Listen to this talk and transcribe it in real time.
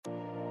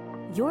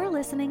You're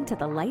listening to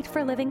the Light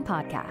for Living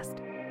podcast,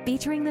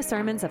 featuring the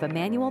sermons of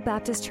Emmanuel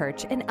Baptist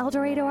Church in El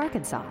Dorado,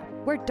 Arkansas,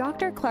 where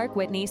Dr. Clark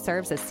Whitney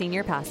serves as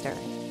senior pastor.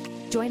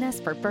 Join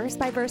us for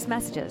verse-by-verse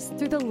messages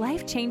through the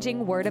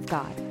life-changing Word of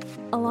God.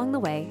 Along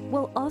the way,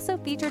 we'll also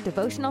feature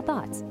devotional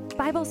thoughts,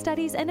 Bible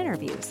studies, and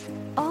interviews,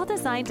 all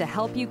designed to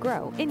help you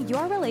grow in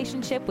your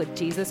relationship with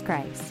Jesus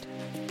Christ.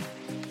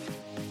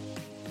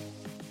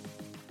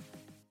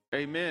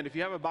 Amen. If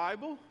you have a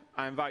Bible,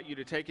 I invite you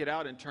to take it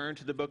out and turn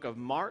to the book of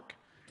Mark,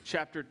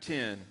 chapter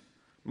 10.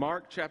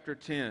 Mark, chapter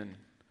 10.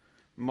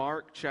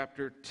 Mark,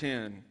 chapter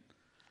 10.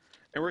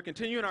 And we're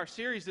continuing our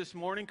series this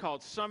morning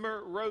called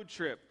Summer Road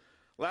Trip.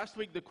 Last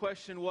week the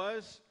question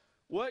was,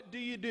 what do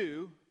you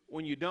do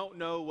when you don't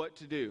know what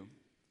to do?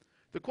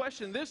 The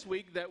question this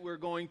week that we're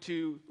going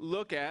to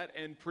look at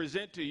and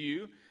present to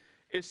you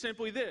is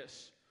simply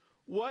this: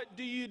 what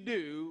do you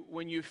do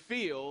when you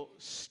feel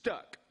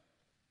stuck?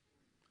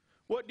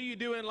 What do you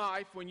do in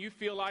life when you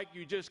feel like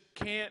you just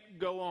can't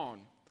go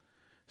on?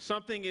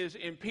 Something is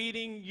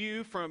impeding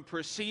you from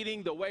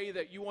proceeding the way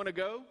that you want to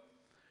go.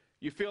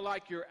 You feel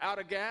like you're out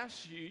of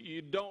gas.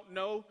 You don't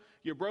know.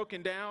 You're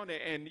broken down,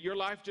 and your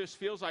life just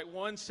feels like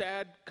one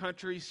sad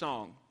country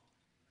song.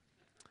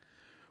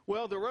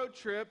 Well, the road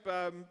trip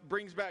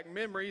brings back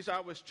memories. I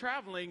was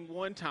traveling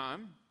one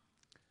time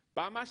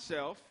by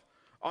myself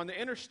on the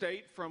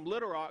interstate from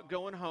Little Rock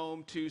going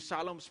home to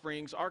Siloam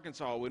Springs,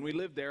 Arkansas, when we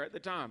lived there at the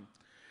time.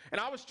 And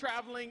I was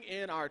traveling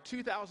in our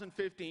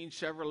 2015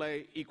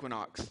 Chevrolet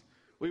Equinox.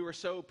 We were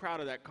so proud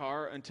of that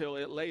car until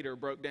it later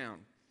broke down.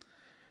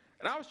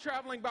 And I was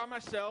traveling by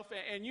myself,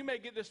 and you may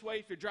get this way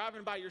if you're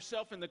driving by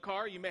yourself in the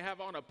car. You may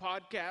have on a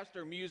podcast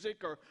or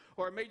music,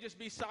 or it may just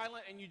be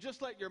silent, and you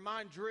just let your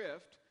mind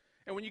drift.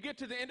 And when you get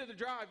to the end of the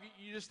drive,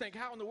 you just think,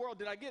 how in the world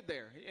did I get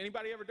there?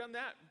 Anybody ever done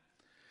that?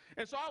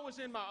 And so I was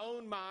in my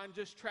own mind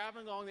just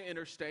traveling along the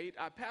interstate.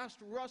 I passed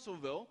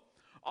Russellville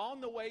on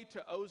the way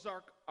to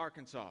Ozark,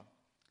 Arkansas,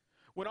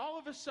 when all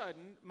of a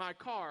sudden my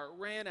car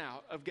ran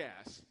out of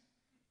gas.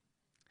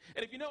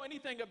 And if you know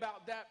anything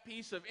about that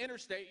piece of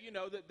interstate, you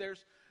know that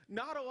there's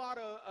not a lot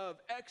of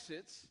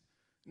exits,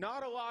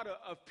 not a lot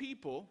of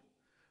people,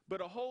 but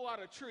a whole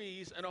lot of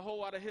trees and a whole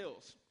lot of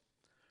hills.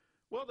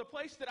 Well, the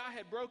place that I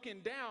had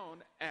broken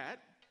down at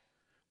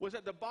was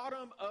at the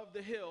bottom of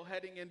the hill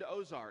heading into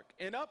Ozark.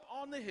 And up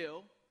on the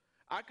hill,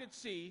 I could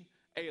see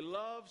a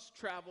Love's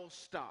Travel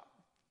stop.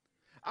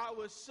 I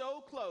was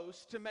so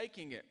close to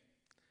making it.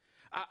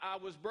 I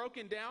was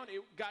broken down.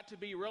 It got to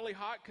be really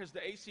hot because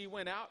the AC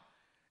went out.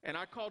 And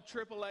I called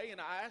AAA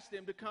and I asked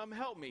them to come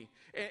help me.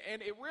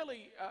 And it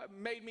really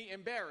made me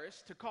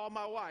embarrassed to call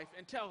my wife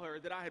and tell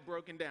her that I had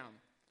broken down.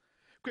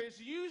 Because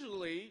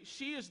usually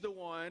she is the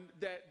one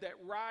that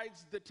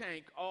rides the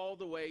tank all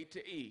the way to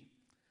E.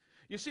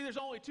 You see, there's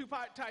only two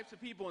types of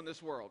people in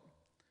this world.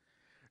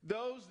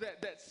 Those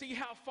that see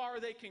how far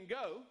they can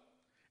go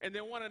and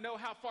then want to know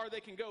how far they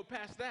can go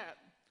past that.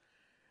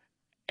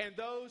 And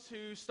those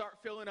who start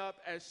filling up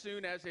as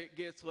soon as it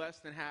gets less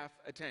than half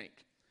a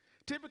tank.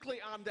 Typically,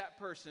 I'm that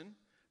person,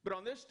 but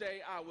on this day,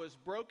 I was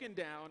broken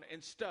down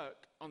and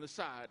stuck on the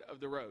side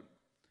of the road.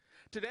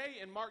 Today,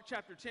 in Mark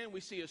chapter 10,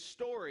 we see a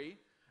story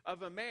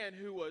of a man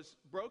who was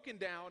broken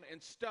down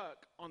and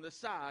stuck on the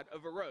side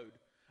of a road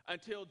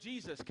until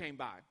Jesus came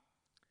by.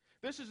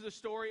 This is the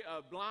story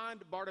of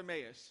blind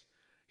Bartimaeus.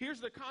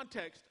 Here's the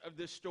context of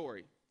this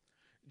story.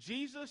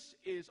 Jesus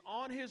is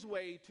on his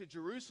way to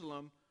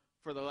Jerusalem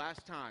for the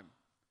last time.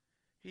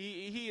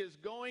 He is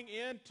going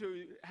in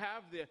to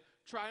have the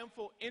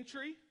triumphal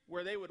entry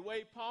where they would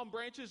wave palm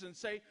branches and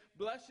say,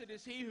 "Blessed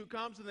is he who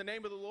comes in the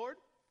name of the Lord."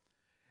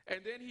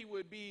 And then he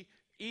would be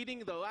eating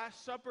the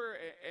Last Supper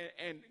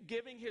and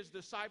giving his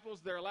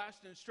disciples their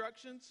last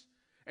instructions.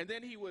 And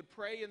then he would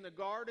pray in the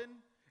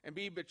garden and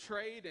be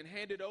betrayed and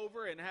handed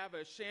over and have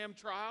a sham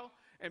trial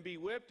and be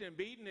whipped and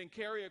beaten and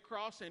carry a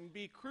cross and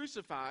be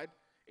crucified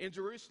in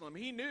Jerusalem.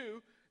 He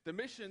knew the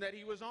mission that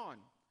he was on.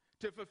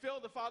 To fulfill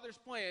the Father's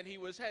plan, he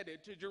was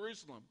headed to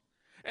Jerusalem.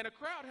 And a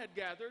crowd had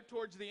gathered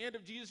towards the end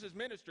of Jesus'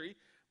 ministry,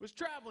 was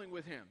traveling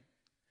with him.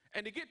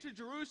 And to get to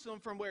Jerusalem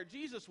from where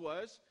Jesus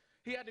was,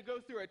 he had to go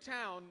through a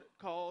town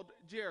called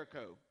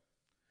Jericho.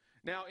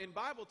 Now, in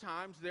Bible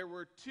times, there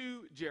were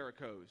two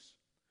Jerichos.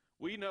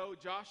 We know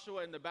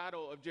Joshua and the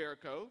Battle of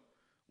Jericho,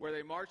 where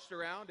they marched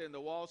around and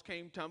the walls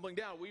came tumbling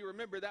down. We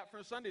remember that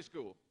from Sunday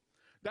school.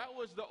 That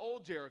was the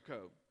old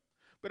Jericho.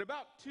 But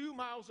about 2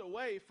 miles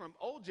away from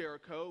old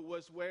Jericho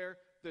was where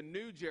the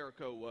new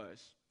Jericho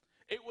was.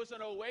 It was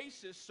an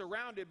oasis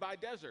surrounded by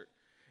desert.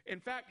 In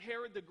fact,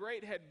 Herod the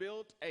Great had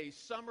built a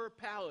summer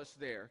palace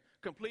there,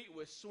 complete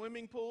with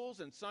swimming pools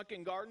and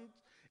sunken gardens.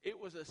 It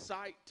was a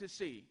sight to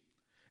see.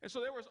 And so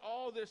there was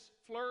all this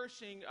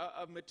flourishing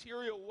of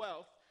material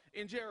wealth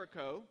in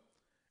Jericho.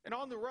 And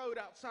on the road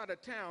outside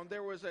of town,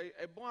 there was a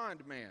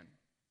blind man.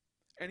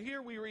 And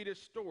here we read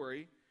his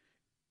story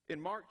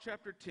in Mark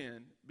chapter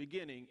 10,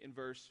 beginning in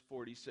verse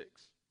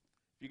 46.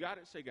 If you got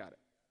it, say got it.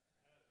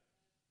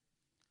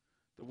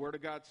 The Word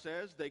of God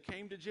says, they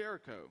came to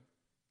Jericho.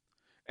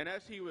 And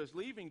as he was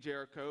leaving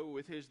Jericho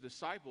with his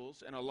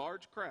disciples and a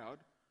large crowd,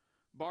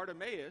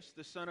 Bartimaeus,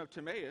 the son of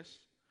Timaeus,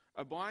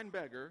 a blind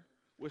beggar,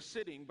 was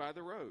sitting by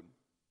the road.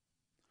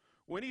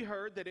 When he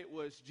heard that it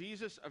was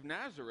Jesus of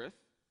Nazareth,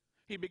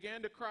 he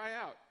began to cry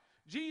out,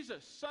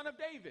 "Jesus, Son of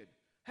David,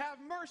 have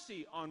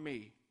mercy on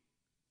me."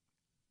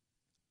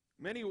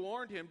 Many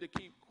warned him to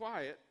keep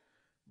quiet,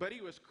 but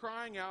he was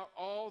crying out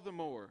all the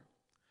more,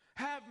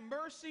 "Have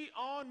mercy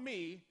on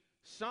me,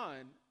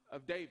 Son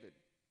of David."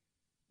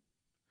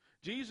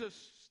 Jesus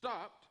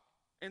stopped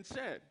and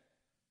said,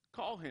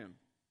 "Call him."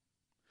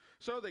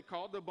 So they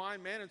called the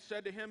blind man and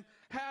said to him,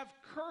 "Have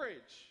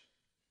courage,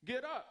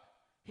 get up.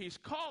 He's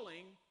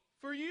calling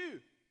for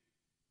you."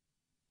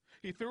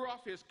 He threw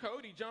off his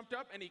coat, he jumped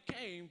up, and he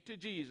came to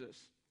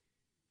Jesus.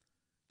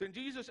 Then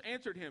Jesus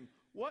answered him,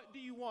 "What do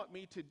you want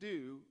me to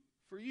do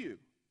for you?"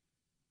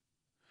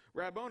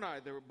 "Rabboni,"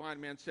 the blind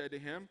man said to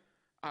him,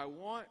 "I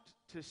want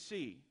to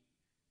see."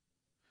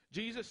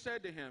 Jesus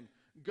said to him,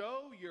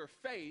 "Go, your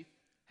faith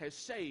has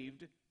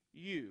saved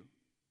you."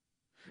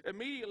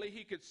 Immediately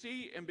he could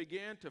see and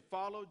began to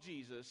follow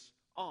Jesus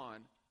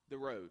on the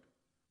road.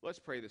 Let's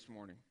pray this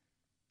morning.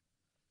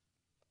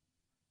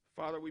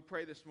 Father, we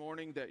pray this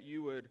morning that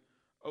you would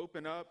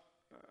open up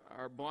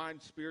our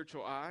blind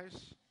spiritual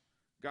eyes.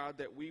 God,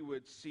 that we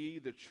would see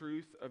the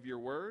truth of your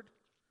word.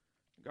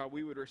 God,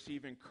 we would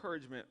receive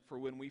encouragement for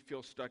when we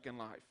feel stuck in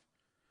life.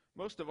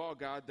 Most of all,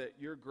 God, that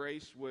your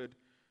grace would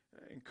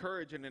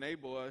encourage and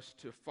enable us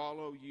to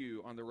follow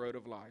you on the road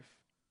of life.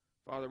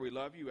 Father, we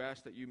love you.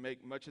 Ask that you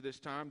make much of this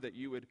time, that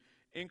you would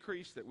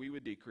increase, that we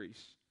would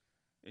decrease.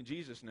 In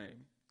Jesus'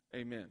 name,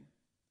 amen.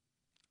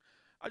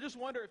 I just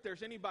wonder if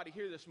there's anybody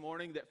here this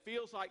morning that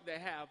feels like they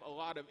have a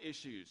lot of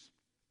issues.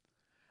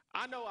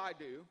 I know I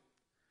do.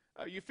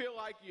 You feel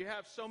like you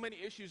have so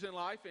many issues in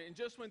life, and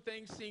just when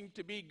things seem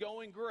to be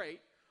going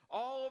great,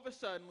 all of a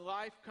sudden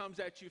life comes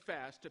at you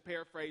fast, to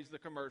paraphrase the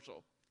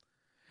commercial.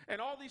 And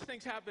all these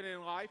things happen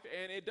in life,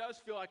 and it does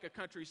feel like a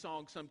country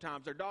song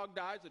sometimes. Our dog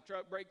dies, the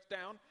truck breaks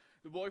down,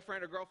 the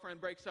boyfriend or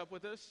girlfriend breaks up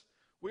with us.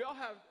 We all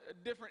have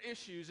different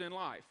issues in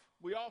life.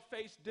 We all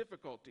face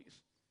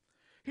difficulties.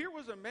 Here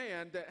was a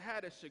man that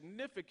had a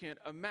significant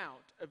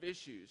amount of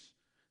issues.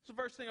 So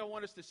the first thing I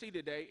want us to see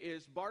today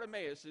is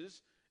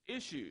Bartimaeus'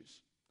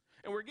 issues.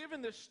 And we're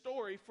given this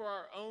story for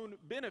our own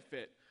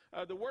benefit.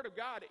 The Word of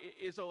God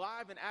is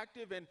alive and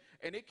active, and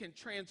it can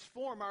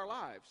transform our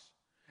lives.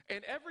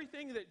 And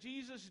everything that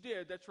Jesus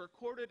did that's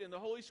recorded in the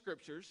Holy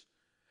Scriptures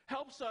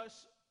helps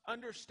us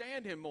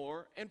understand him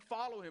more and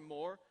follow him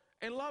more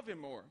and love him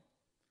more.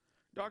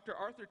 Dr.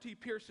 Arthur T.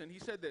 Pearson, he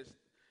said this.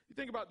 You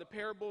think about the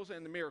parables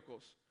and the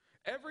miracles.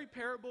 Every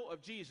parable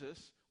of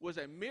Jesus was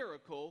a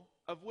miracle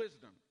of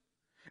wisdom.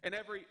 And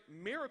every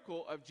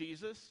miracle of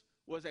Jesus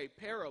was a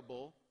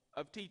parable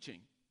of teaching.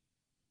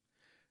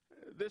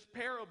 This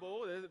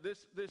parable,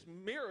 this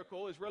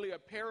miracle is really a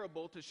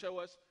parable to show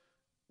us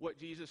what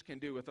Jesus can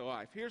do with a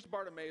life. Here's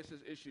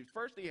Bartimaeus' issues.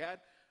 First, he had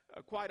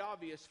a quite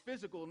obvious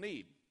physical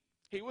need.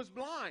 He was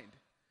blind.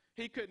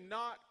 He could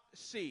not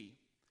see.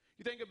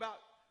 You think about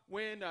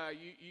when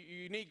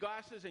you need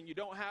glasses and you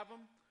don't have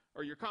them,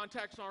 or your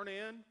contacts aren't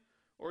in,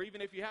 or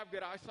even if you have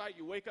good eyesight,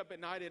 you wake up at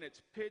night and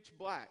it's pitch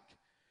black.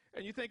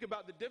 And you think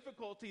about the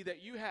difficulty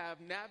that you have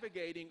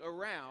navigating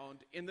around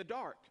in the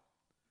dark.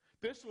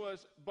 This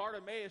was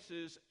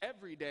Bartimaeus'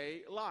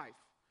 everyday life.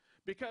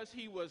 Because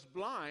he was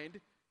blind,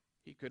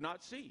 he could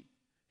not see.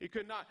 He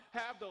could not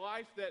have the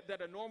life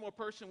that a normal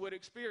person would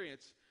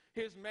experience.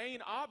 His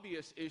main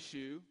obvious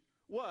issue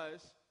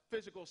was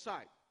physical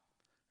sight.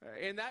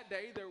 In that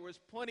day, there was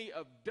plenty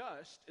of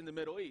dust in the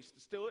Middle East.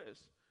 It still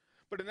is.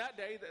 But in that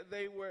day,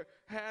 they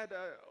had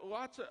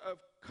lots of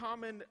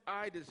common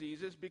eye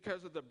diseases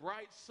because of the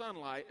bright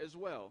sunlight as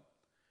well.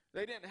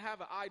 They didn't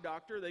have an eye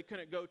doctor. They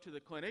couldn't go to the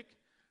clinic.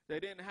 They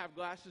didn't have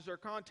glasses or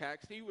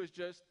contacts. He was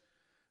just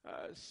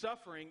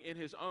suffering in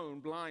his own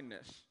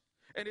blindness.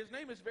 And his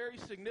name is very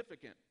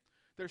significant.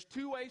 There's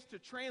two ways to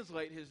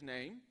translate his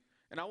name,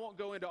 and I won't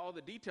go into all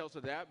the details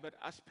of that, but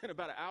I spent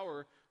about an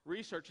hour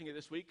researching it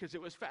this week because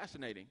it was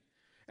fascinating.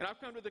 And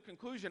I've come to the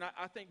conclusion,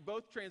 I think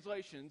both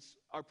translations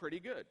are pretty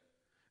good.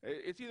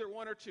 It's either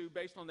one or two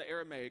based on the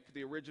Aramaic,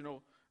 the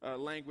original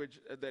language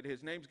that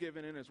his name's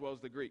given in, as well as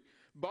the Greek.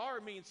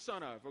 Bar means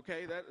son of,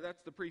 okay?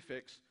 That's the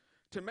prefix.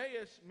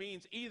 Timaeus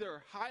means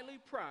either highly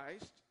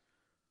prized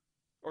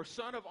or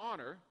son of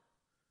honor,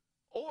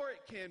 or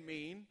it can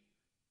mean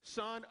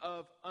son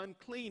of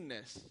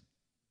uncleanness.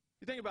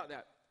 You think about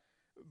that.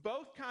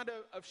 Both kind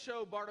of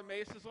show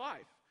Bartimaeus'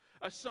 life.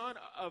 A son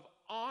of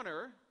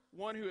honor,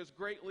 one who is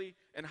greatly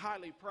and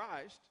highly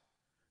prized.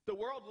 The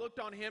world looked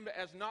on him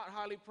as not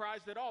highly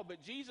prized at all,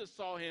 but Jesus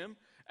saw him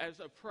as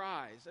a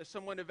prize, as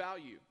someone to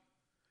value.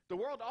 The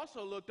world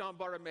also looked on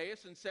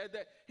Bartimaeus and said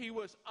that he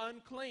was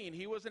unclean,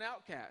 he was an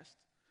outcast.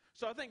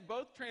 So I think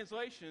both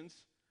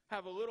translations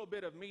have a little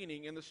bit of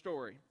meaning in the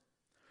story.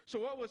 So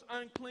what was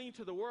unclean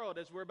to the world,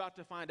 as we're about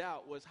to find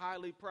out, was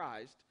highly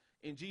prized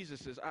in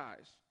Jesus'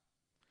 eyes.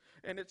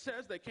 And it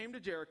says they came to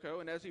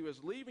Jericho, and as he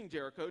was leaving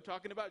Jericho,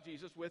 talking about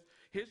Jesus with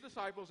his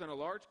disciples and a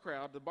large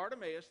crowd, the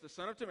Bartimaeus, the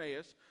son of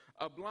Timaeus,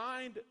 a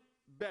blind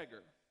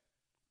beggar.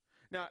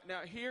 Now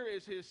here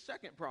is his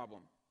second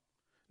problem.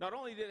 Not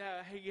only did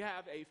he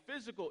have a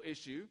physical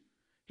issue,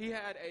 he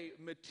had a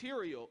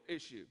material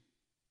issue.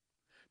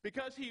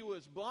 Because he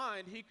was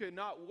blind, he could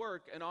not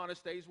work an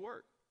honest day's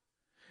work.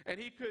 And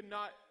he could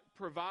not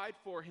provide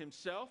for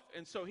himself,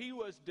 and so he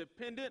was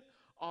dependent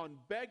on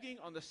begging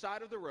on the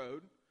side of the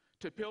road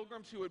to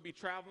pilgrims who would be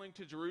traveling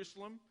to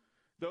Jerusalem.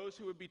 Those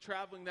who would be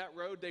traveling that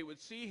road, they would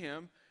see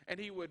him, and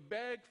he would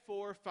beg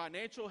for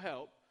financial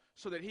help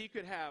so that he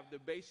could have the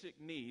basic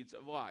needs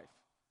of life.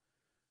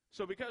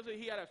 So because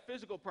he had a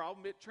physical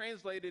problem, it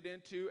translated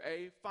into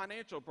a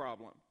financial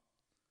problem.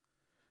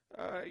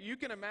 You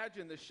can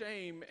imagine the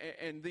shame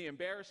and the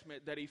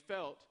embarrassment that he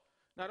felt,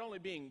 not only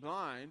being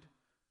blind,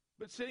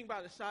 but sitting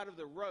by the side of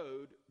the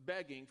road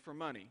begging for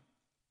money.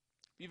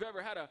 If you've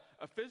ever had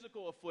a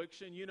physical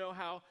affliction, you know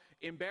how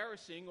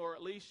embarrassing, or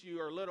at least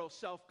you are a little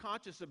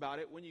self-conscious about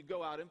it when you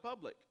go out in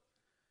public.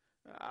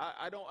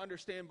 I don't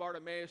understand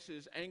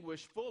Bartimaeus'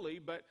 anguish fully,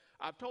 but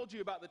I've told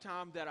you about the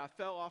time that I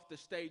fell off the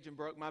stage and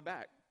broke my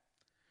back.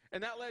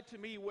 And that led to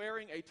me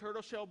wearing a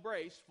turtle shell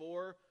brace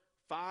for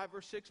 5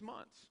 or 6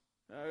 months.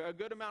 A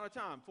good amount of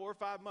time, 4 or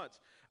 5 months.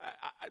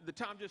 The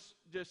time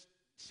just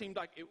seemed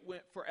like it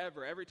went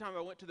forever. Every time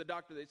I went to the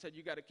doctor, they said,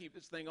 you got to keep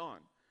this thing on.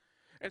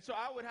 And so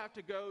I would have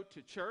to go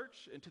to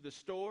church and to the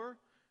store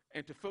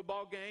and to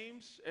football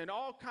games and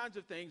all kinds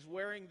of things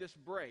wearing this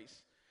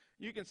brace.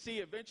 You can see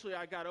eventually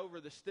I got over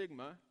the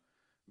stigma,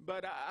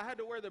 but I had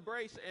to wear the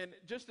brace. And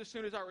just as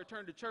soon as I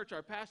returned to church,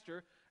 our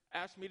pastor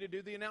asked me to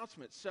do the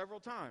announcements several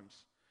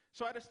times.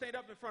 So I had to stand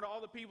up in front of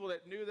all the people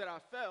that knew that I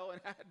fell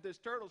and had this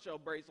turtle shell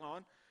brace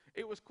on.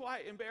 It was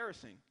quite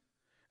embarrassing.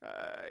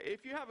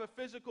 If you have a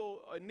physical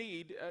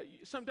need,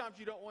 sometimes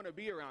you don't want to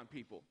be around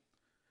people.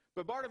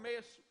 But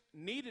Bartimaeus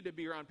needed to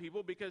be around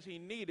people because he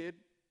needed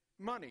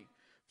money.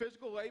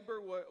 Physical labor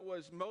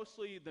was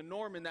mostly the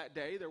norm in that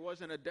day. There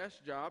wasn't a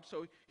desk job,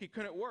 so he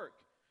couldn't work.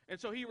 And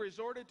so he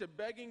resorted to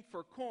begging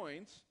for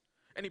coins,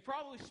 and he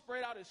probably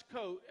spread out his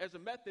coat as a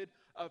method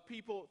of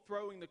people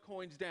throwing the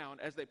coins down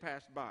as they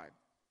passed by.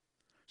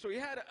 So he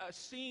had a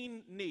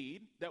seen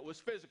need that was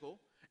physical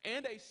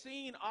and a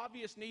seen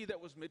obvious need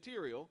that was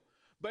material,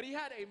 but he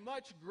had a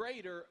much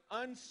greater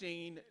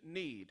unseen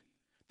need.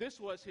 This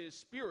was his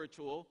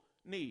spiritual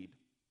need.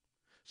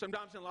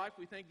 Sometimes in life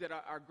we think that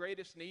our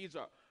greatest needs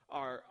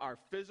are our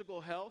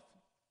physical health,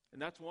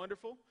 and that's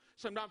wonderful.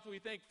 Sometimes we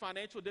think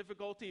financial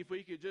difficulty, if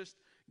we could just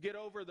get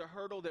over the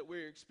hurdle that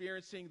we're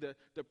experiencing,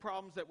 the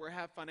problems that we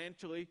have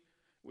financially,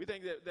 we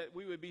think that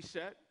we would be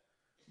set.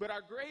 But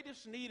our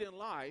greatest need in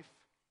life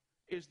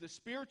is the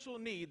spiritual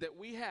need that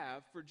we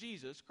have for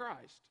Jesus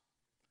Christ.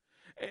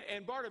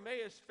 And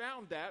Bartimaeus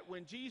found that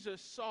when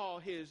Jesus saw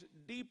his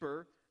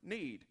deeper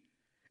need.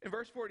 In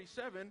verse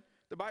 47,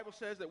 the Bible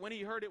says that when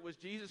he heard it was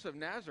Jesus of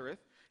Nazareth,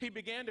 he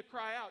began to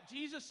cry out,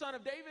 Jesus, Son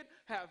of David,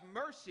 have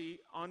mercy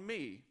on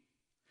me.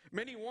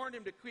 Many warned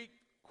him to keep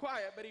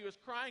quiet, but he was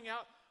crying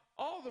out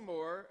all the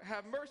more,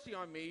 have mercy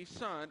on me,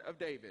 Son of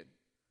David.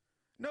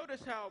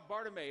 Notice how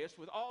Bartimaeus,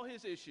 with all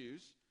his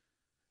issues,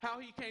 how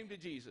he came to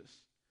Jesus.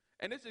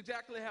 And it's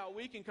exactly how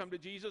we can come to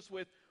Jesus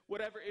with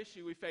whatever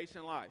issue we face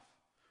in life.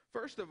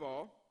 First of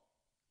all,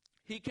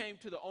 he came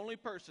to the only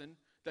person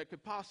that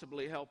could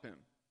possibly help him.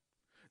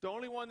 The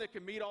only one that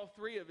could meet all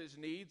three of his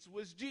needs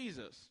was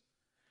Jesus.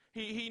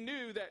 He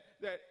knew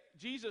that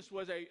Jesus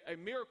was a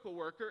miracle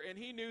worker, and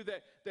he knew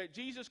that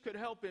Jesus could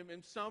help him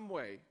in some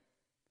way.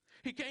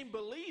 He came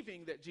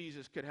believing that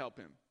Jesus could help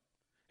him.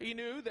 He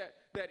knew that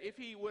if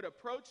he would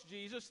approach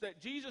Jesus,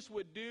 that Jesus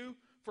would do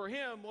for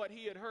him what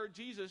he had heard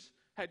Jesus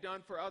had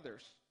done for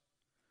others.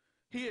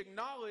 He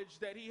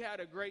acknowledged that he had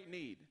a great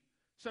need.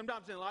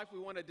 Sometimes in life we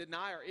want to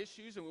deny our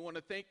issues and we want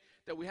to think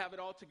that we have it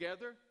all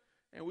together,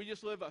 and we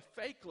just live a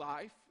fake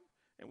life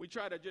and we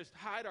try to just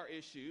hide our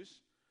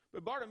issues.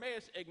 But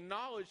Bartimaeus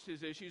acknowledged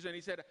his issues and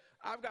he said,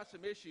 I've got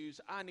some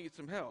issues, I need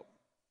some help.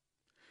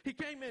 He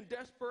came in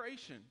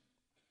desperation.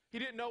 He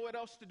didn't know what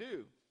else to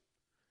do.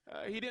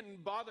 He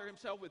didn't bother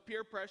himself with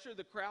peer pressure.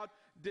 The crowd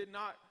did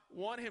not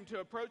want him to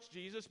approach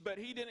Jesus, but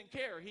he didn't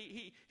care.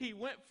 He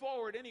went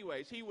forward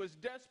anyways. He was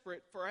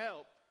desperate for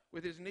help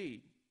with his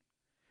need.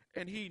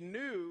 And he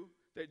knew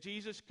that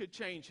Jesus could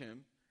change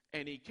him,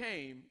 and he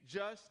came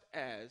just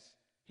as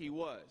he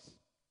was.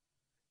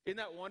 Isn't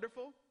that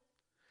wonderful?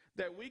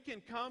 That we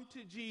can come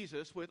to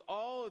Jesus with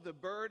all of the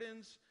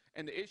burdens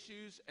and the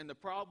issues and the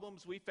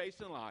problems we face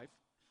in life,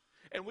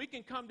 and we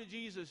can come to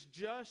Jesus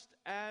just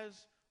as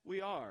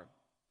we are.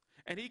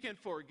 And he can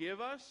forgive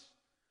us,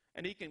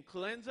 and he can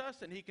cleanse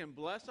us, and he can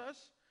bless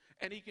us,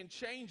 and he can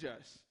change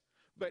us.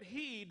 But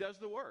he does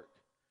the work.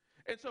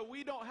 And so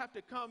we don't have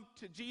to come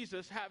to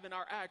Jesus having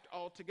our act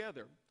all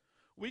together.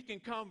 We can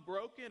come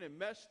broken and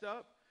messed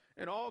up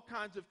and all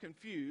kinds of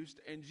confused,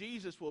 and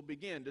Jesus will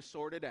begin to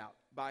sort it out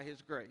by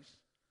his grace.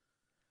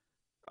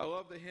 I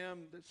love the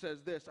hymn that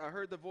says this, I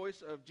heard the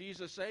voice of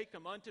Jesus say,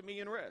 come unto me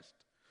and rest.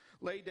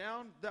 Lay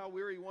down, thou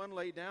weary one,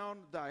 lay down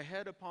thy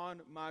head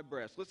upon my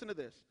breast. Listen to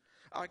this.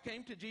 I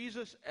came to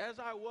Jesus as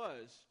I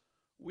was,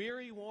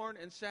 weary, worn,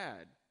 and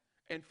sad,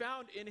 and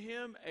found in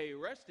him a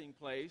resting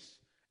place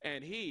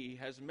and he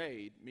has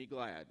made me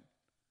glad.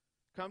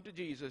 Come to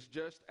Jesus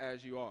just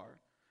as you are.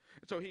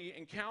 So he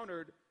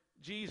encountered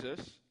Jesus,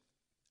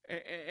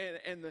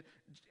 and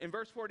in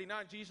verse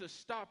 49, Jesus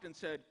stopped and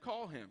said,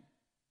 call him.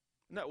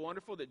 Isn't that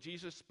wonderful that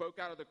Jesus spoke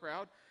out of the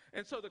crowd?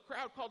 And so the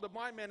crowd called the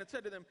blind man and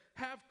said to them,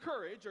 have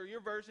courage, or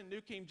your version,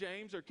 New King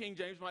James or King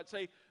James might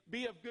say,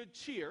 be of good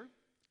cheer,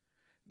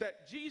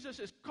 that Jesus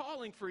is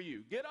calling for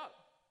you. Get up.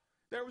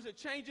 There was a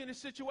change in his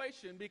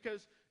situation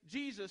because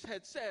Jesus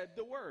had said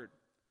the word.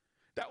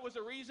 That was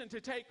a reason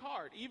to take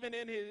heart. Even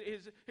in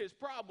his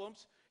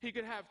problems, he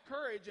could have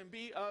courage and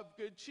be of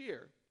good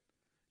cheer.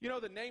 You know,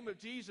 the name of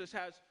Jesus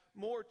has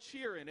more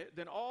cheer in it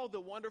than all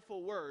the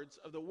wonderful words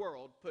of the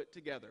world put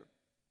together.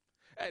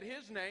 At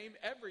his name,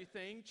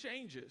 everything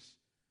changes.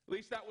 At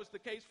least that was the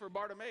case for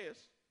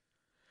Bartimaeus.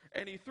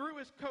 And he threw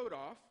his coat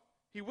off.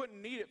 He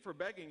wouldn't need it for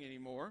begging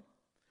anymore.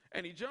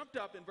 And he jumped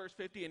up in verse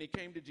 50 and he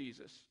came to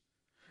Jesus.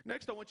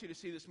 Next, I want you to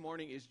see this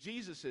morning is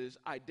Jesus'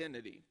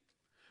 identity.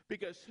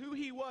 Because who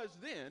he was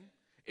then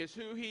is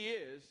who he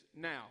is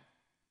now.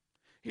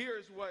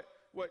 Here's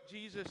what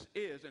Jesus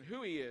is and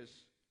who he is.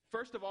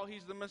 First of all,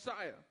 he's the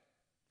Messiah.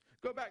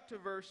 Go back to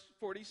verse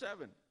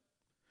 47.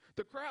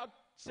 The crowd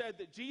said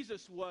that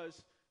Jesus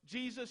was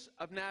Jesus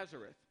of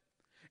Nazareth.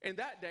 In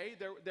that day,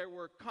 there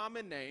were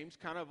common names,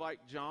 kind of like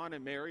John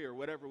and Mary or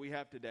whatever we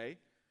have today.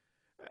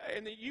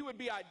 And that you would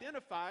be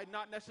identified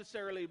not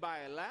necessarily by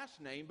a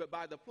last name, but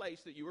by the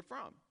place that you were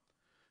from.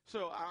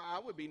 So I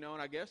would be known,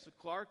 I guess,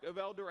 Clark of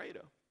El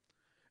Dorado.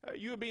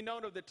 You would be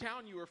known of the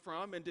town you were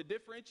from, and to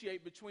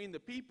differentiate between the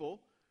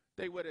people,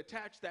 they would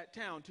attach that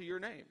town to your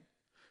name.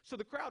 So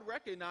the crowd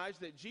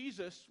recognized that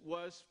Jesus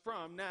was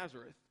from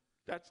Nazareth.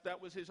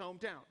 That was his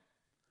hometown.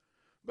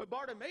 But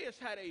Bartimaeus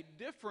had a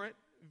different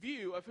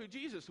view of who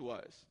Jesus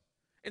was.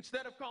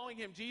 Instead of calling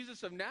him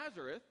Jesus of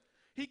Nazareth,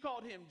 he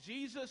called him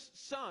Jesus,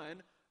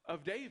 son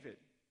of David.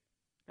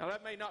 Now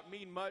that may not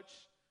mean much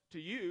to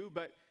you,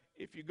 but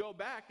if you go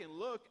back and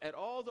look at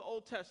all the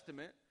Old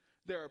Testament,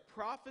 there are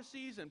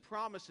prophecies and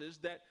promises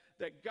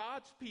that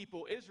God's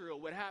people, Israel,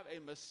 would have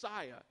a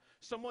Messiah,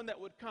 someone that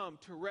would come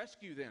to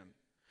rescue them.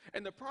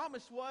 And the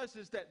promise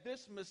is that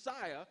this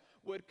Messiah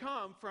would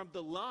come from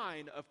the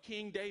line of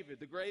King David,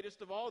 the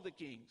greatest of all the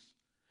kings.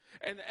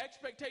 And the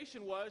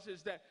expectation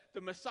is that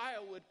the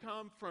Messiah would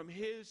come from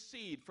his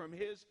seed, from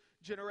his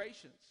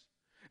generations.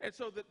 And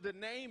so the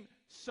name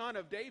Son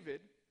of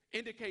David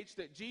indicates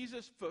that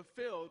Jesus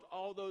fulfilled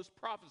all those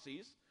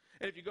prophecies.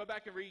 And if you go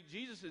back and read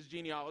Jesus'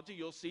 genealogy,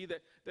 you'll see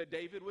that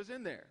David was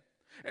in there.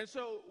 And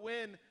so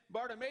when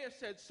Bartimaeus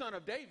said Son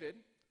of David,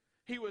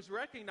 he was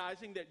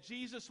recognizing that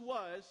Jesus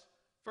was,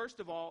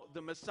 first of all,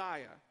 the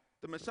Messiah.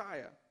 The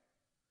Messiah.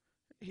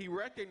 He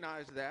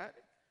recognized that.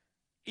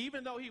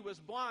 Even though he was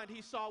blind,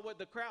 he saw what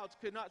the crowds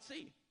could not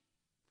see.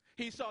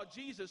 He saw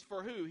Jesus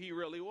for who he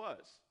really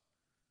was.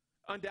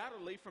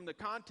 Undoubtedly, from the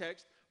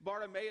context,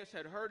 Bartimaeus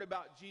had heard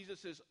about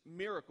Jesus'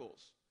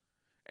 miracles.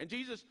 And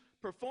Jesus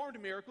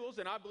performed miracles,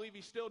 and I believe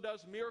he still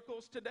does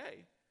miracles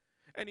today.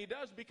 And he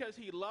does because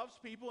he loves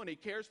people and he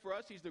cares for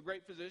us. He's the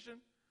great physician.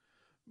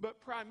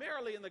 But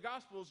primarily in the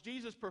Gospels,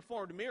 Jesus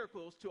performed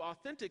miracles to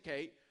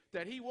authenticate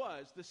that he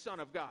was the Son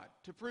of God,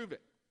 to prove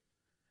it.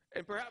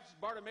 And perhaps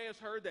Bartimaeus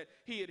heard that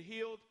he had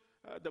healed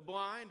the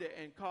blind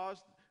and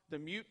caused the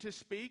mute to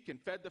speak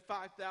and fed the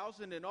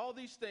 5,000 and all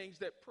these things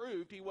that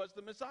proved he was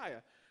the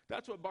Messiah.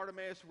 That's what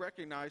Bartimaeus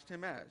recognized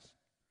him as.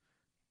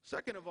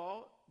 Second of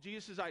all,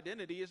 Jesus'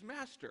 identity is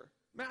master.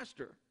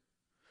 Master.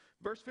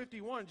 Verse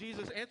 51,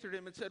 Jesus answered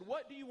him and said,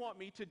 what do you want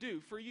me to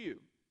do for you?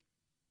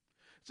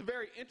 It's a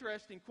very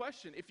interesting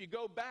question. If you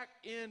go back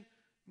in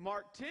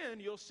Mark 10,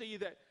 you'll see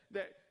that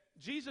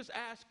Jesus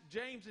asked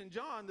James and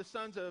John, the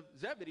sons of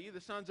Zebedee,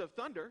 the sons of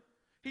thunder,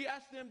 he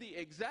asked them the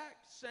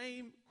exact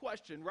same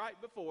question right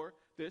before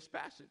this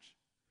passage.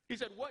 He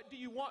said, what do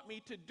you want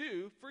me to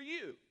do for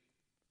you?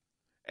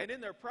 And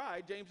in their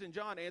pride, James and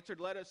John answered,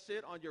 let us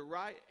sit on your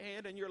right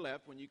hand and your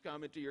left when you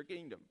come into your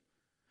kingdom.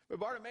 But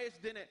Bartimaeus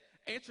didn't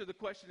answer the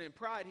question in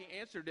pride. He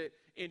answered it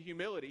in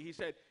humility. He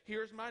said,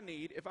 here's my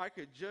need, if I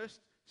could just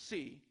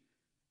see.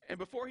 And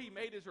before he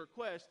made his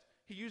request,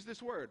 he used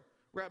this word,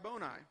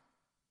 Rabboni.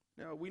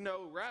 Now, we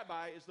know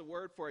rabbi is the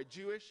word for a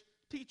Jewish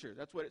teacher.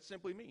 That's what it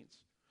simply means.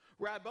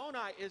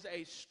 Rabboni is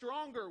a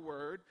stronger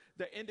word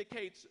that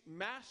indicates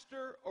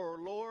master or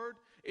Lord,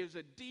 is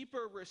a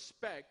deeper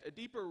respect, a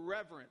deeper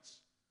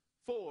reverence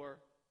for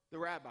the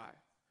rabbi.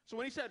 So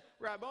when he said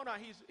Rabboni,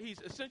 he's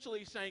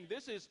essentially saying,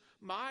 this is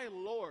my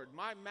Lord,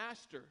 my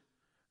master.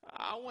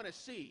 I want to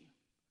see.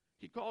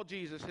 He called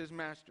Jesus his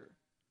master.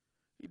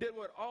 He did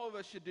what all of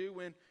us should do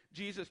when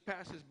Jesus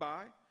passes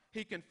by.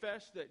 He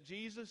confessed that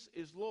Jesus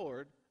is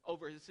Lord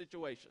over his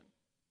situation.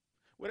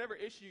 Whatever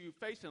issue you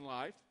face in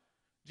life,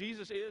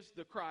 Jesus is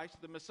the Christ,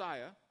 the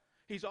Messiah.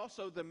 He's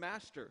also the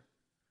master.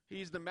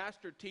 He's the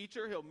master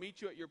teacher. He'll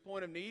meet you at your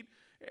point of need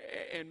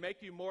and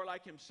make you more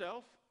like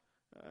himself.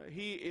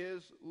 He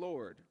is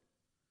Lord.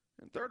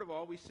 And third of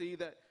all, we see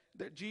that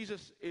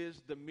Jesus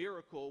is the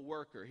miracle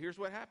worker. Here's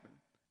what happened.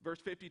 Verse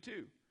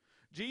 52.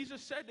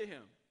 Jesus said to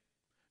him,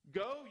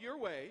 go your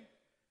way,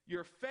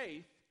 your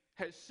faith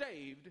has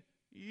saved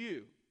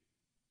you.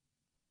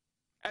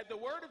 At the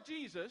word of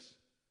Jesus,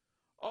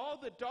 all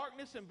the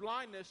darkness and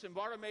blindness in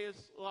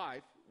Bartimaeus'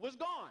 life was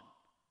gone.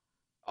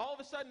 All of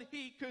a sudden,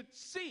 he could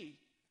see.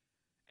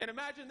 And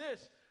imagine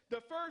this,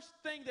 the first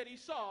thing that he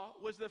saw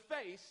was the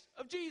face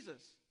of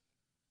Jesus.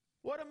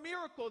 What a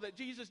miracle that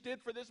Jesus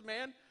did for this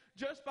man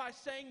just by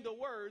saying the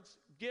words,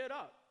 "Get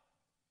up."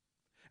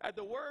 At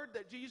the word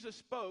that Jesus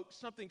spoke,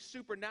 something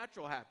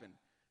supernatural happened.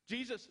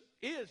 Jesus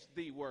is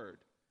the Word.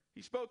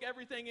 He spoke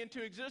everything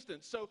into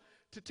existence. So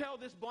to tell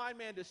this blind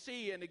man to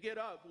see and to get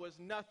up was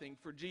nothing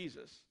for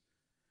Jesus.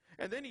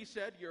 And then he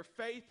said, your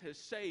faith has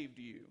saved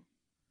you.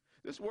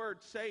 This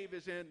word save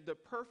is in the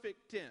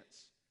perfect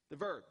tense. The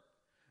verb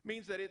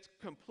means that it's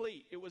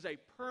complete. It was a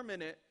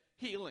permanent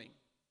healing.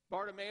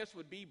 Bartimaeus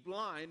would be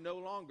blind no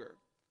longer.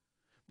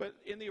 But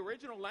in the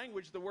original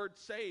language, the word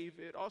save,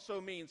 it also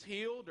means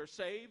healed or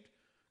saved,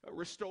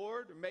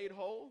 restored, or made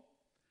whole.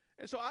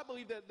 And so I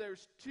believe that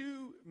there's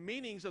two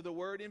meanings of the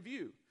word in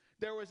view.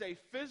 There was a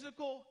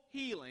physical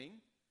healing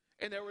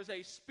and there was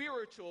a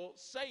spiritual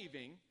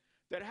saving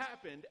that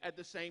happened at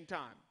the same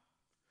time.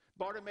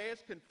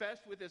 Bartimaeus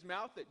confessed with his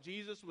mouth that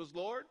Jesus was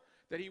Lord,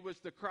 that he was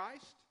the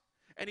Christ,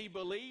 and he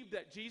believed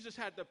that Jesus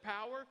had the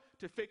power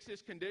to fix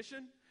his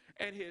condition,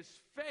 and his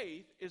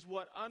faith is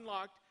what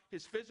unlocked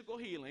his physical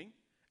healing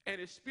and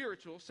his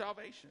spiritual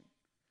salvation.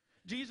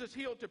 Jesus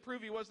healed to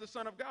prove he was the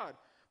Son of God.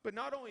 But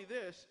not only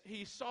this,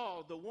 he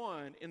saw the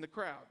one in the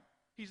crowd.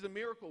 He's the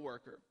miracle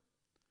worker.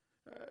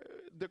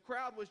 The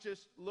crowd was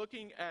just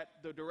looking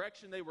at the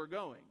direction they were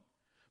going.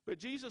 But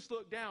Jesus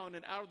looked down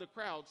and out of the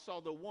crowd saw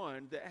the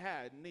one that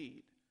had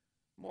need.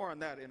 More on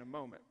that in a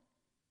moment.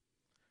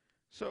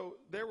 So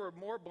there were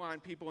more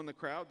blind people in the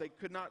crowd. They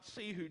could not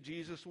see who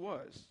Jesus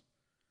was.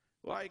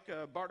 Like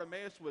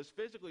Bartimaeus was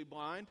physically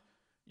blind,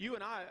 you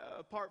and I,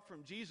 apart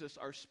from Jesus,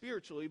 are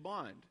spiritually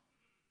blind.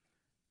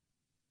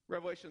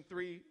 Revelation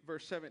 3,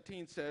 verse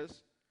 17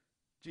 says,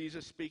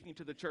 Jesus speaking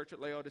to the church at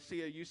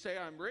Laodicea, you say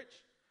I'm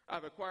rich,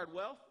 I've acquired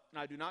wealth, and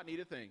I do not need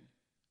a thing.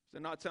 Does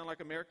that not sound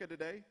like America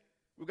today?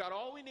 We've got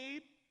all we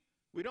need.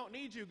 We don't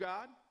need you,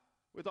 God.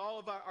 With all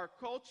of our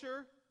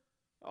culture,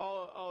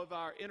 all of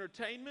our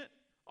entertainment,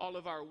 all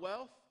of our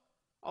wealth,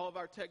 all of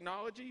our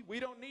technology, we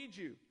don't need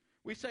you.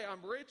 We say,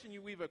 I'm rich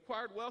and we've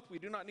acquired wealth. We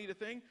do not need a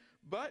thing.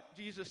 But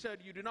Jesus said,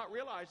 you do not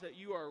realize that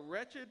you are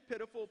wretched,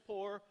 pitiful,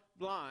 poor,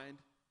 blind,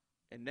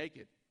 and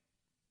naked.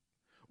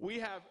 We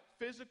have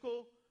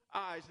physical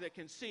eyes that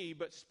can see,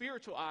 but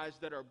spiritual eyes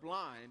that are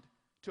blind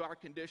to our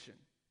condition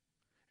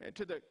and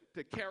to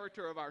the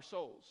character of our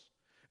souls.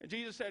 And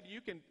Jesus said,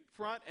 you can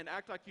front and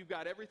act like you've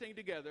got everything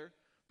together,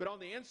 but on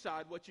the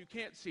inside, what you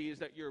can't see is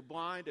that you're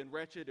blind and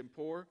wretched and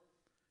poor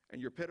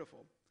and you're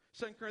pitiful.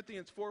 2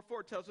 Corinthians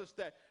 4:4 tells us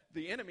that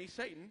the enemy,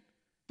 Satan,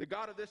 the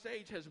god of this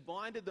age, has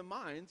blinded the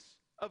minds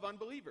of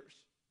unbelievers.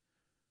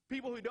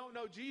 People who don't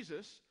know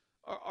Jesus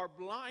are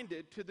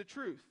blinded to the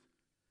truth.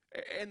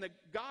 And the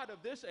god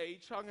of this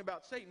age, talking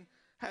about Satan,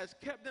 has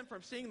kept them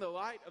from seeing the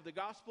light of the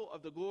gospel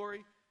of the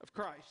glory of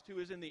Christ, who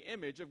is in the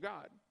image of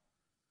God.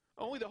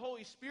 Only the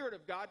Holy Spirit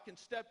of God can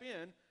step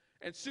in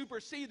and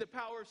supersede the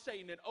power of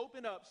Satan and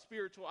open up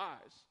spiritual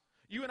eyes.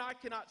 You and I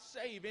cannot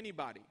save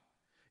anybody.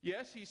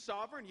 Yes, he's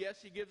sovereign.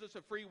 Yes, he gives us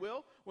a free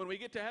will. When we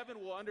get to heaven,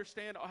 we'll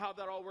understand how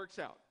that all works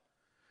out.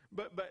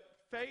 But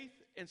faith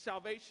and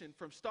salvation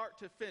from start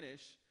to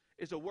finish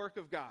is a work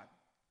of God.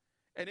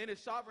 And in his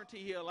sovereignty,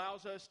 he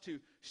allows us to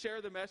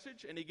share the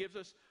message, and he gives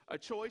us a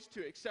choice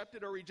to accept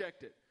it or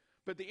reject it.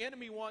 But the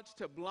enemy wants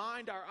to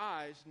blind our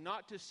eyes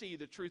not to see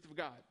the truth of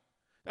God.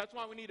 That's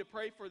why we need to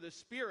pray for the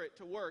Spirit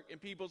to work in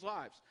people's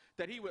lives,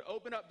 that he would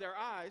open up their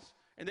eyes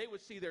and they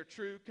would see their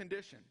true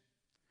condition.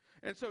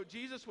 And so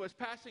Jesus was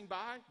passing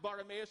by,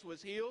 Bartimaeus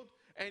was healed,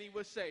 and he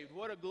was saved.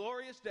 What a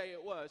glorious day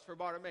it was for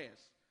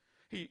Bartimaeus.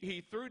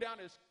 He threw down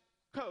his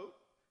coat.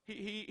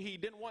 He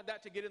didn't want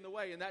that to get in the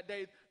way. And that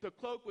day, the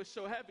cloak was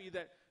so heavy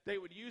that they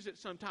would use it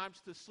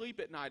sometimes to sleep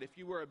at night. If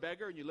you were a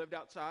beggar and you lived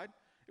outside,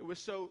 it was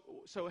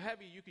so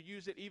heavy you could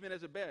use it even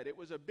as a bed. It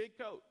was a big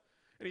coat.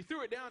 And he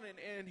threw it down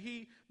and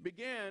he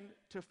began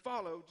to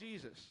follow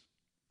Jesus.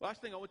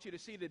 Last thing I want you to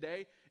see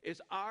today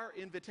is our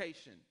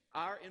invitation.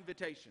 Our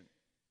invitation.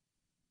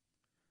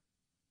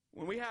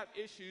 When we have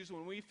issues,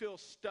 when we feel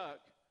stuck,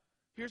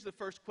 here's the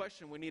first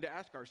question we need to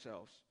ask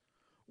ourselves.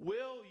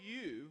 Will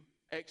you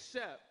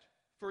accept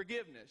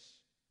forgiveness?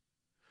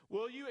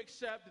 Will you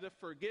accept the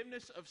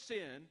forgiveness of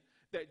sin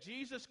that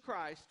Jesus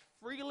Christ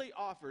freely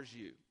offers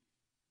you?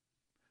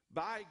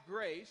 By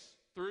grace,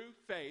 through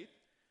faith,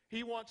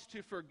 he wants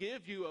to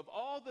forgive you of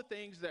all the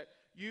things that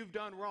you've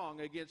done wrong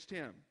against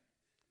him.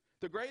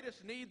 The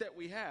greatest need that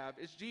we have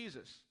is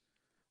Jesus.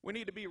 We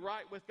need to be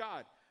right with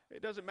God.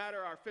 It doesn't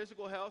matter our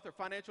physical health or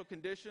financial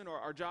condition or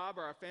our job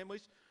or our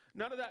families.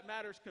 None of that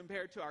matters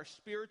compared to our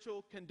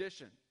spiritual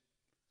condition.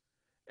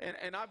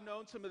 And I've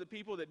known some of the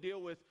people that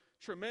deal with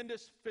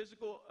tremendous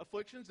physical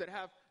afflictions that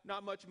have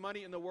not much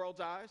money in the world's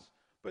eyes,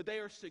 but they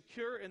are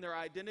secure in their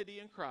identity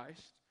in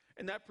Christ,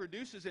 and that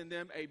produces in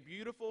them a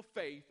beautiful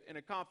faith and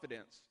a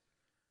confidence.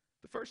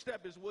 The first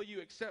step is, will you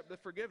accept the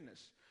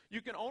forgiveness?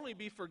 You can only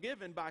be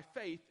forgiven by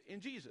faith in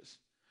Jesus,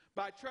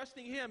 by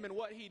trusting him and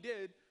what he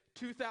did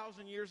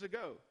 2,000 years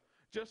ago.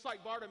 Just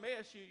like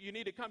Bartimaeus, you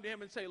need to come to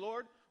him and say,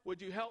 Lord,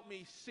 would you help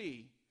me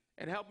see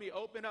and help me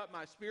open up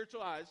my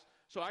spiritual eyes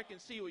so I can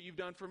see what you've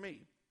done for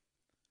me?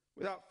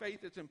 Without faith,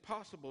 it's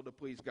impossible to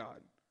please God.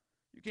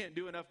 You can't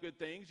do enough good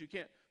things. You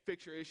can't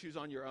fix your issues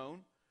on your own.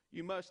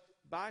 You must,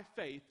 by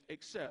faith,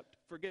 accept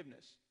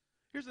forgiveness.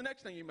 Here's the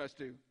next thing you must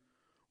do.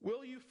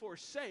 Will you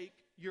forsake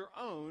your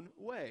own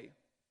way?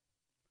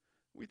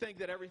 We think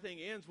that everything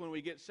ends when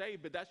we get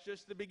saved, but that's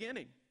just the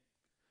beginning.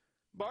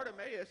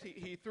 Bartimaeus,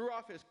 he threw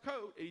off his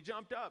coat, he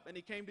jumped up, and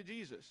he came to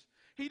Jesus.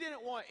 He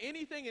didn't want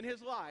anything in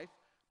his life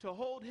to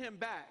hold him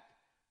back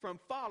from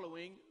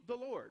following the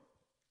Lord.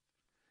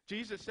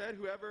 Jesus said,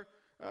 whoever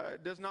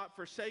does not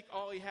forsake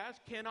all he has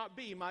cannot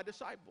be my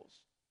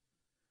disciples.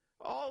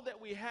 All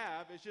that we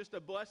have is just a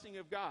blessing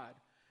of God.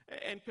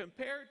 And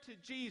compared to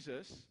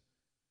Jesus,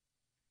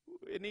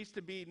 it needs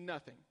to be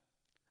nothing.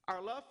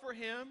 Our love for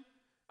him,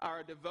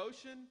 our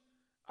devotion,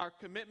 our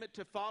commitment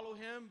to follow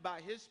him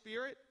by his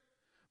Spirit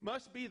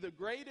must be the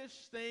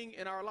greatest thing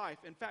in our life.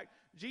 In fact,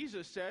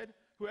 Jesus said,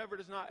 whoever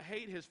does not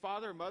hate his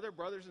father, mother,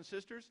 brothers, and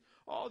sisters,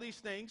 all these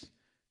things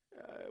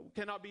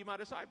cannot be my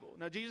disciple.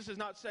 Now, Jesus is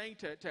not saying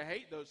to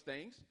hate those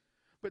things,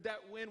 but that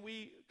when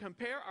we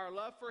compare our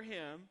love for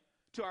him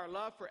to our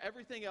love for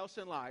everything else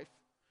in life,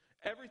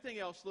 everything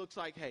else looks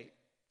like hate.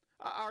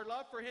 Our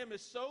love for him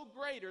is so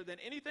greater than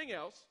anything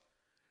else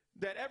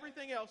that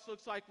everything else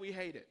looks like we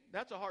hate it.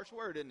 That's a harsh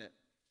word, isn't it?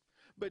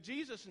 But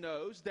Jesus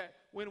knows that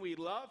when we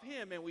love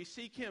him and we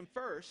seek him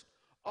first,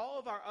 all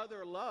of our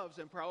other loves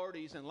and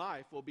priorities in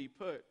life will be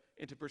put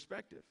into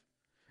perspective.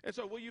 And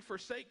so will you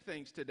forsake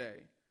things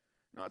today?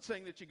 Not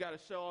saying that you got to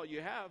sell all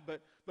you have,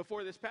 but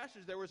before this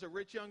passage, there was a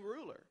rich young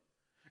ruler.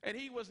 And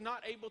he was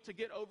not able to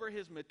get over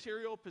his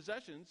material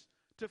possessions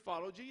to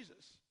follow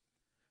Jesus.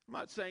 I'm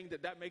not saying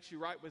that that makes you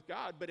right with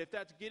God, but if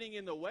that's getting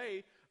in the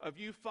way of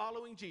you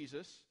following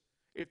Jesus,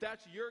 if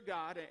that's your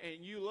God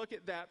and you look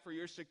at that for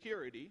your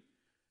security,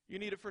 you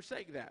need to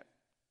forsake that.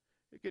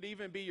 It could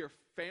even be your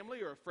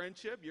family or a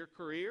friendship, your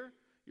career,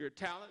 your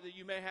talent that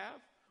you may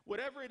have.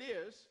 Whatever it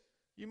is,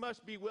 you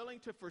must be willing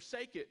to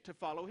forsake it to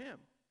follow him.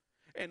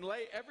 And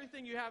lay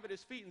everything you have at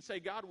his feet and say,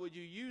 God, would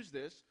you use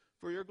this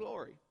for your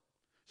glory?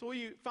 So will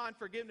you find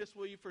forgiveness?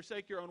 Will you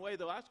forsake your own way?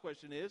 The last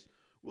question is,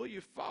 will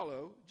you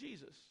follow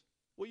Jesus?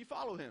 Will you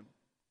follow him?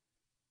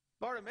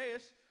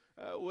 Bartimaeus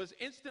was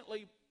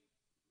instantly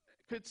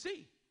could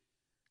see.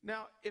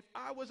 Now, if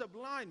I was a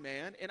blind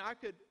man and I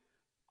could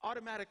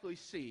automatically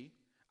see,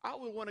 I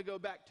would want to go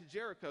back to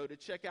Jericho to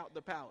check out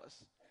the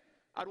palace.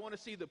 I'd want to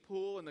see the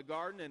pool and the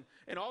garden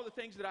and all the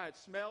things that I had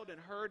smelled and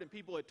heard and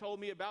people had told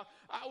me about.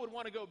 I would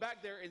want to go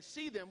back there and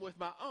see them with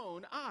my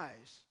own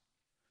eyes.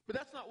 But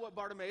that's not what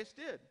Bartimaeus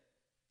did.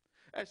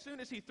 As soon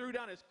as he threw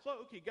down his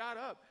cloak, he got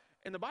up,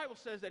 and the Bible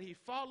says that he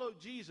followed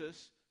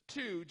Jesus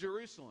to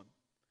Jerusalem.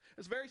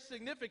 It's very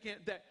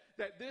significant that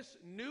this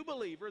new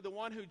believer, the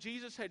one who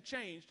Jesus had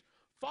changed,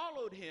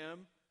 followed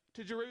him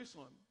to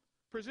Jerusalem.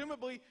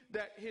 Presumably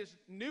that his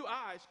new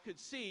eyes could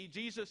see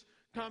Jesus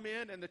come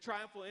in and the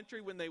triumphal entry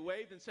when they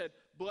waved and said,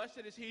 "Blessed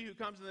is he who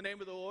comes in the name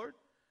of the Lord."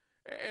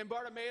 And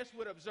Bartimaeus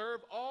would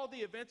observe all the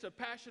events of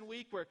Passion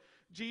Week where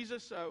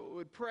Jesus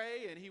would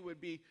pray and he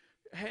would be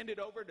handed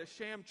over to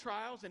sham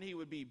trials and he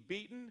would be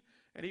beaten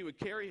and he would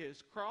carry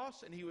his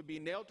cross and he would be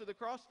nailed to the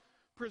cross.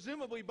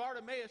 Presumably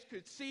Bartimaeus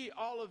could see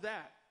all of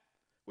that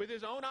with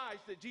his own eyes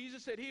that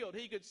Jesus had healed.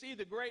 He could see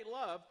the great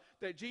love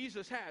that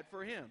Jesus had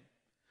for him.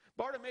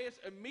 Bartimaeus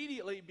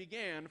immediately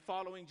began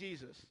following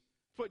Jesus.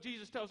 It's what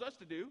Jesus tells us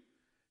to do.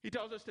 He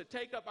tells us to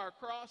take up our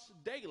cross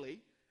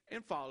daily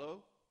and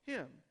follow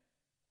him.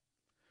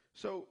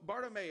 So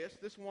Bartimaeus,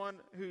 this one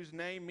whose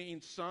name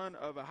means son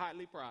of a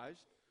highly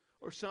prized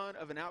or son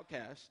of an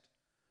outcast,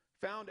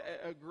 found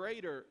a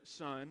greater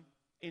son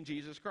in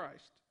Jesus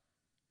Christ.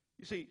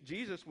 You see,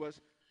 Jesus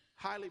was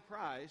highly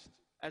prized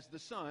as the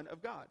Son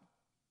of God.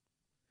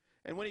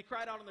 And when he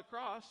cried out on the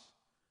cross,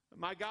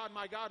 my God,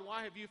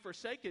 why have you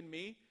forsaken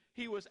me?"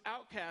 He was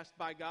outcast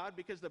by God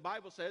because the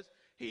Bible says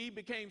he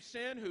became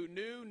sin who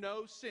knew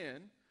no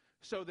sin,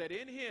 so that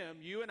in him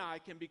you and I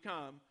can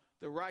become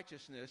the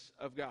righteousness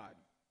of God.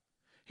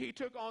 He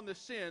took on the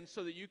sin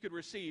so that you could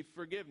receive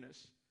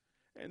forgiveness.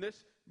 And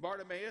this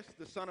Bartimaeus,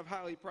 the son of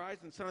highly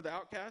prized and son of the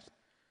outcast,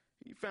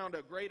 he found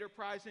a greater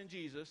prize in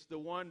Jesus, the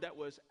one that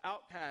was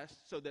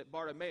outcast so that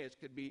Bartimaeus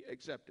could be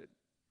accepted.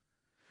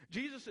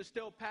 Jesus is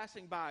still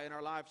passing by in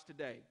our lives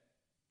today.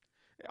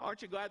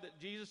 Aren't you glad that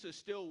Jesus is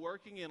still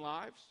working in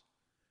lives?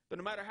 But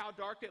no matter how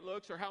dark it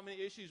looks or how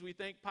many issues we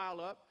think pile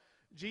up,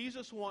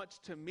 Jesus wants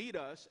to meet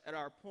us at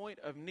our point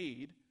of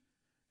need,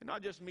 and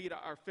not just meet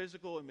our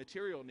physical and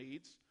material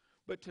needs,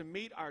 but to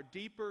meet our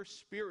deeper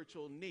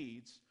spiritual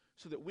needs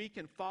so that we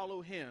can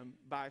follow him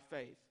by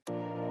faith.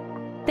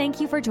 Thank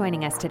you for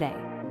joining us today.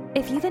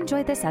 If you've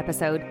enjoyed this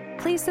episode,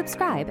 please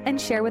subscribe and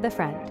share with a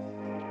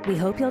friend. We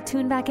hope you'll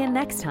tune back in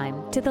next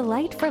time to the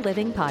Light for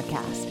Living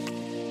podcast.